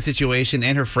living situation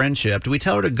and her friendship. Do we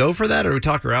tell her to go for that, or do we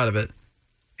talk her out of it?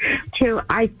 True.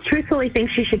 I truthfully think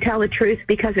she should tell the truth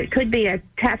because it could be a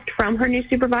test from her new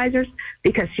supervisors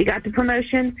because she got the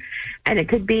promotion, and it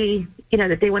could be,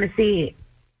 that they want to see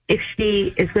if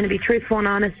she is going to be truthful and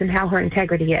honest and how her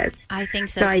integrity is. I think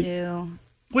so too.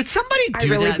 Would somebody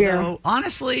do that, though?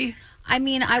 Honestly? I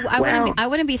mean, I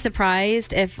wouldn't be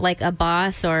surprised if a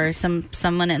boss or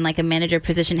someone in a manager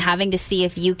position having to see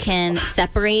if you can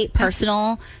separate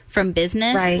personal from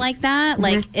business like that.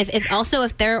 Mm-hmm.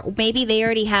 If they're maybe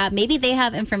they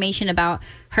have information about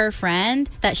her friend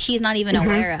that she's not even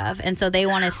aware of, and so they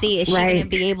want to see is she going to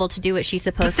be able to do what she's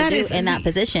supposed to do in that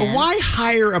position. Why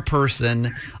hire a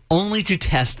person only to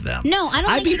test them? No, I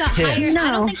don't think she got hired. No.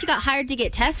 I don't think she got hired to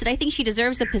get tested. I think she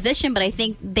deserves the position, but I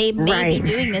think they may be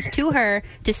doing this to her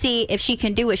to see if she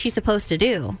can do what she's supposed to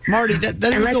do. Marty, that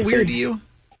doesn't feel weird to you?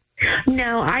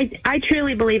 No, I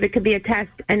truly believe it could be a test,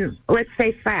 and let's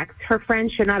face facts. Her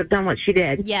friend should not have done what she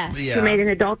did. Yes. Yeah. She made an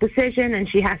adult decision, and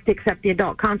she has to accept the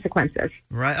adult consequences.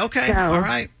 Right, okay. All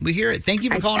right. We hear it. Thank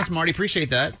you for calling us, Marty. Appreciate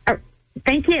that.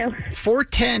 Thank you.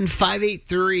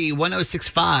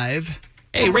 410-583-1065.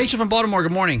 Hey, Rachel from Baltimore,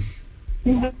 good morning.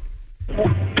 Mm-hmm.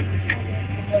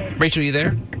 Rachel, you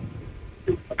there?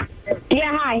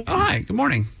 Yeah, hi. Oh, hi. Good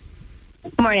morning.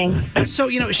 Morning. So,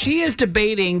 she is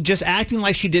debating just acting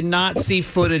like she did not see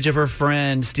footage of her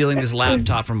friend stealing this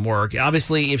laptop from work.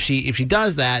 Obviously, if she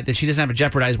does that, then she doesn't have to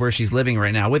jeopardize where she's living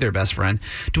right now with her best friend.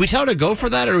 Do we tell her to go for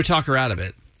that, or do we talk her out of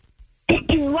it?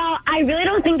 Well, I really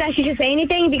don't think that she should say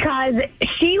anything because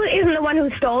she isn't the one who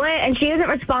stole it, and she isn't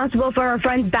responsible for her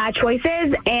friend's bad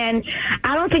choices. And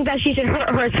I don't think that she should hurt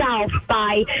herself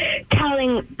by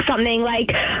telling something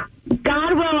like,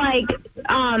 God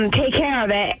will take care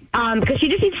of it, because she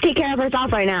just needs to take care of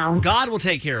herself right now. God will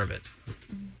take care of it.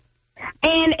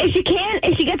 And if she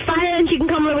gets fired, then she can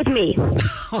come live with me.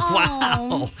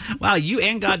 Wow, you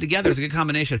and God together is a good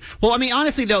combination. Well, I mean,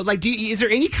 honestly though, is there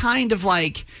any kind of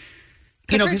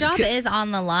because her job is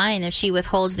on the line if she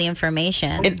withholds the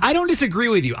information. And I don't disagree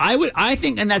with you. I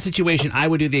think in that situation, I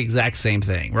would do the exact same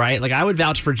thing, right? Like, I would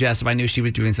vouch for Jess if I knew she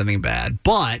was doing something bad.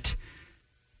 But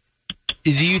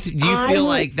do you feel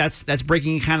like that's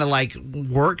breaking kind of like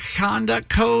work conduct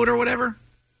code or whatever?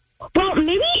 Well,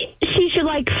 maybe she should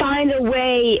find a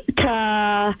way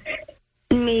to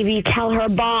maybe tell her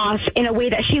boss in a way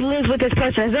that she lives with this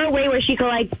person. Is there a way where she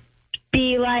could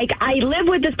be like, I live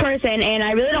with this person and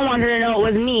I really don't want her to know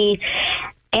it was me.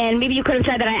 And maybe you could have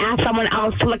said that I asked someone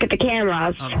else to look at the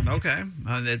cameras. Okay.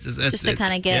 Just to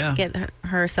kind of get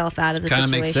herself out of the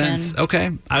situation. Kind of makes sense. Okay.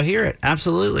 I hear it.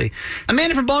 Absolutely.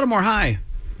 Amanda from Baltimore, hi.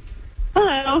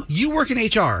 Hello. You work in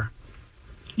HR.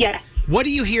 Yes. What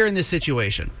do you hear in this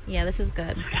situation? Yeah, this is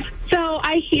good. So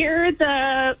I hear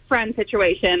the friend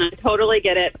situation. I totally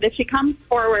get it. But if she comes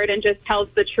forward and just tells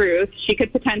the truth, she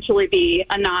could potentially be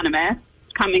anonymous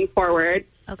coming forward.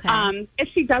 Okay. If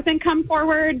she doesn't come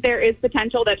forward, there is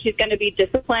potential that she's going to be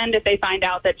disciplined if they find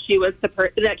out that she was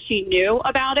that she knew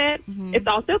about it. Mm-hmm. It's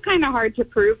also kind of hard to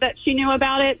prove that she knew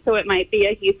about it, so it might be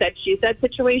a he said, she said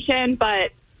situation.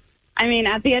 But I mean,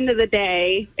 at the end of the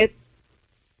day, it's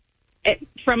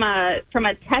from a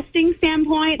testing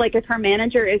standpoint, if her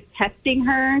manager is testing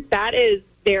her, that is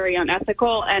very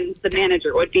unethical, and the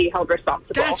manager would be held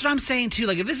responsible. That's what I'm saying too.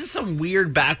 If this is some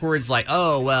weird backwards,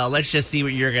 oh well, let's just see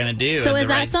what you're gonna do. So is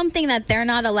that something that they're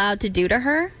not allowed to do to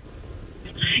her?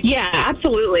 Yeah,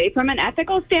 absolutely. From an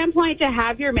ethical standpoint, to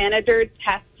have your manager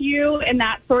test you in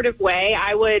that sort of way,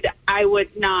 I would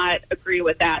not agree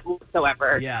with that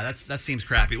whatsoever. Yeah, that seems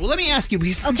crappy. Well, let me ask you.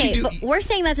 Okay, but we're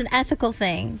saying that's an ethical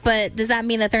thing, but does that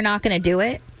mean that they're not going to do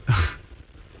it?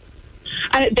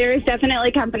 There's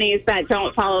definitely companies that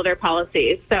don't follow their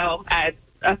policies, so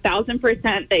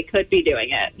 1,000% they could be doing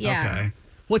it. Yeah. Okay.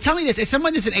 Well, tell me this: as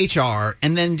someone that's in HR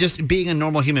and then just being a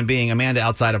normal human being, Amanda,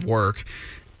 outside of work.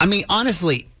 I mean,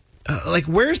 honestly,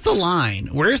 where's the line?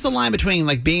 Where's the line between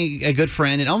being a good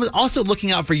friend and also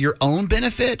looking out for your own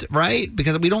benefit, right?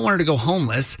 Because we don't want her to go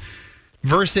homeless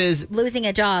versus losing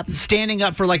a job, standing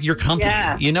up for your company.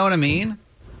 Yeah. You know what I mean?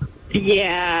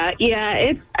 Yeah.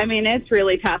 It's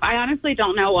really tough. I honestly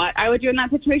don't know what I would do in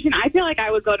that situation. I feel like I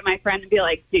would go to my friend and be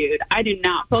like, dude, I do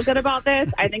not feel good about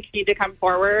this. I think you need to come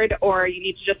forward, or you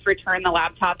need to just return the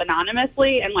laptop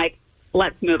anonymously and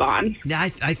let's move on. Yeah,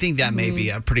 I think that may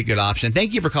be a pretty good option.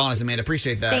 Thank you for calling us, Amanda.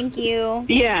 Appreciate that. Thank you.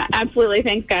 Yeah, absolutely.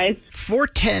 Thanks, guys.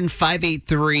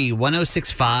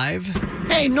 410-583-1065.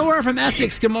 Hey, Nora from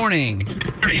Essex. Good morning.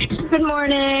 Good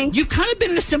morning. You've kind of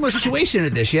been in a similar situation to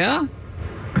this, yeah?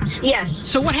 Yes.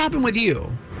 So what happened with you?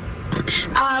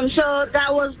 So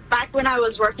that was back when I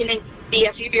was working in D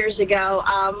a few years ago.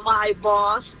 My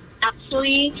boss,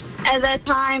 actually, at that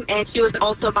time, and she was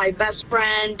also my best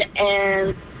friend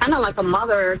and kind of like a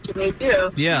mother to me,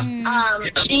 too. Yeah.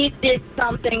 She did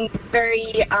something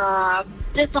very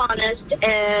dishonest,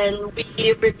 and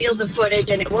we revealed the footage,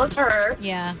 and it was her.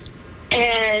 Yeah.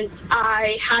 And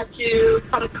I had to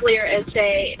come clear and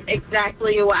say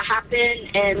exactly what happened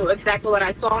and exactly what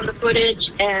I saw in the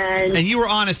footage. And you were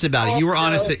honest about it. You were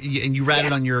honest and you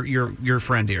ratted on your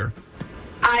friend here.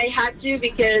 I had to,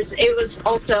 because it was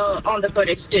also on the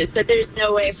footage, too. So there's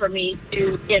no way for me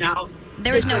to,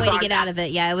 There was no way to get out of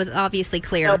it. Yeah, it was obviously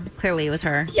clear. Nope. Clearly, it was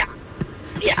her. Yeah.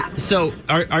 Yeah. So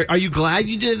are you glad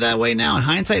you did it that way now in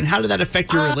hindsight? And how did that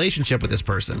affect your relationship with this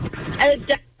person? It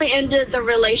definitely ended the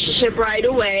relationship right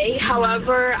away.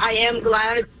 However, I am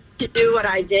glad to do what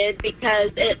I did,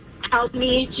 because it helped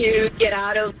me to get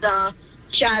out of the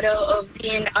shadow of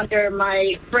being under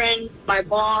my friend, my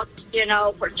boss,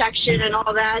 protection and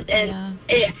all that. And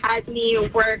it had me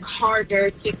work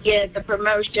harder to get the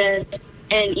promotion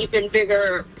and even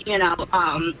bigger,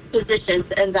 positions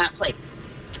in that place.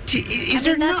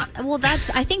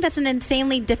 I think that's an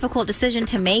insanely difficult decision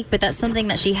to make, but that's something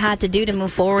that she had to do to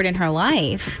move forward in her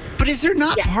life. But is there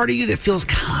not part of you that feels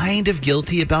kind of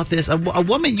guilty about this? A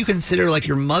woman you consider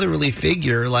your motherly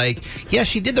figure, yeah,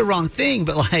 she did the wrong thing,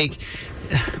 but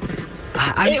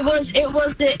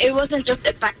It wasn't just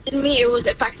affecting me. It was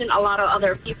affecting a lot of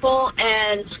other people.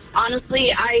 And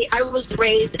honestly, I was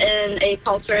raised in a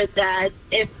culture that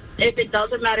if it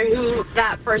doesn't matter who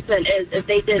that person is, if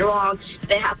they did wrong,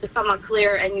 they have to come out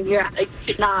clear, and you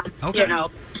should not,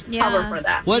 cover for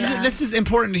that. Well, this is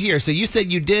important to hear. So you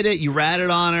said you did it, you ratted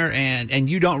on her, and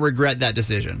you don't regret that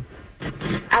decision.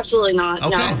 Absolutely not.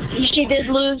 Okay. No, she did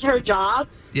lose her job.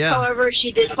 Yeah. However,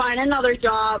 she did find another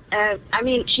job, and I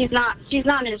mean, she's not in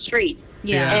the street.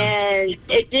 Yeah. And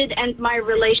it did end my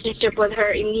relationship with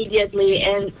her immediately,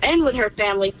 and with her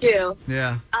family too.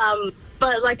 Yeah.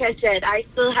 But like I said, I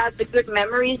still have the good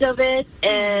memories of it,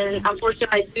 and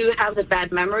unfortunately, I do have the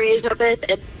bad memories of it.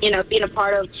 And being a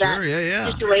part of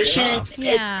that situation,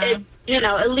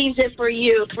 it leaves it for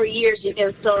you for years. You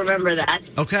can still remember that.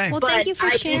 Okay. Well, but thank you for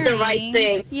sharing. I did the right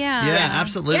thing. Yeah. Yeah,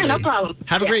 absolutely. Yeah, no problem.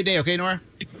 Have a great day, okay, Nora?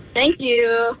 Thank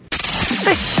you.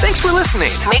 Hey, thanks for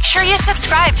listening. Make sure you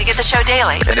subscribe to get the show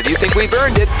daily. And if you think we've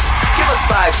earned it, give us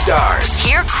 5 stars.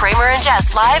 Hear Kramer and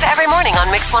Jess live every morning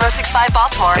on Mix 106.5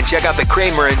 Baltimore. And check out the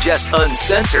Kramer and Jess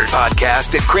Uncensored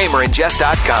podcast at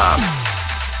kramerandjess.com.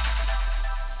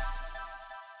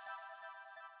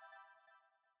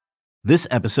 This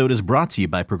episode is brought to you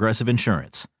by Progressive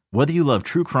Insurance. Whether you love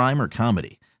true crime or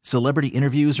comedy, celebrity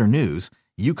interviews or news,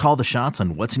 you call the shots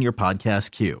on what's in your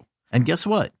podcast queue. And guess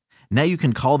what? Now you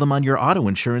can call them on your auto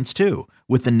insurance too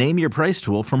with the Name Your Price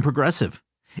tool from Progressive.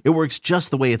 It works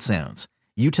just the way it sounds.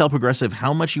 You tell Progressive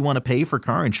how much you want to pay for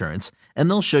car insurance, and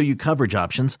they'll show you coverage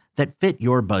options that fit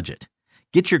your budget.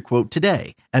 Get your quote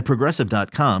today at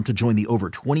Progressive.com to join the over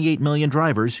 28 million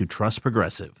drivers who trust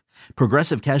Progressive.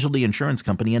 Progressive Casualty Insurance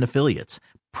Company and Affiliates.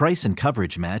 Price and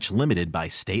coverage match limited by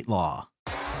state law.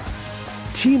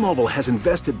 T-Mobile has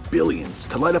invested billions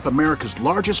to light up America's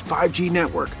largest 5G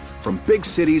network, from big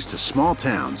cities to small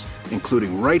towns,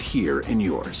 including right here in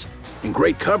yours. And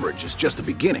great coverage is just the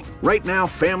beginning. Right now,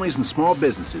 families and small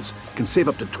businesses can save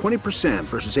up to 20%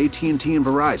 versus AT&T and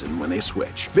Verizon when they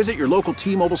switch. Visit your local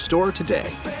T-Mobile store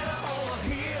today.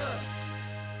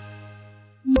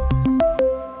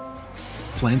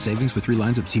 Plan savings with 3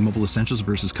 lines of T-Mobile Essentials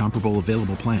versus comparable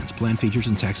available plans. Plan features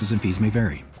and taxes and fees may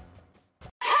vary.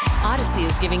 Odyssey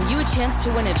is giving you a chance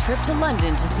to win a trip to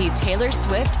London to see Taylor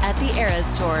Swift at the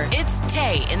Eras Tour. It's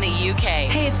Tay in the UK.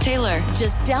 Hey, it's Taylor.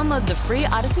 Just download the free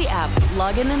Odyssey app,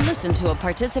 log in and listen to a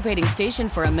participating station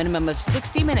for a minimum of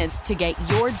 60 minutes to get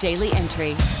your daily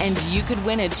entry. And you could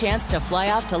win a chance to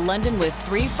fly off to London with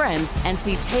 3 friends and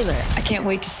see Taylor. I can't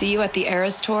wait to see you at the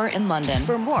Eras Tour in London.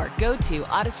 For more, go to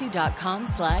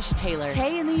odyssey.com/Taylor.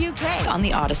 Tay in the UK. It's on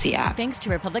the Odyssey app. Thanks to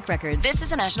Republic Records. This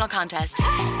is a national contest.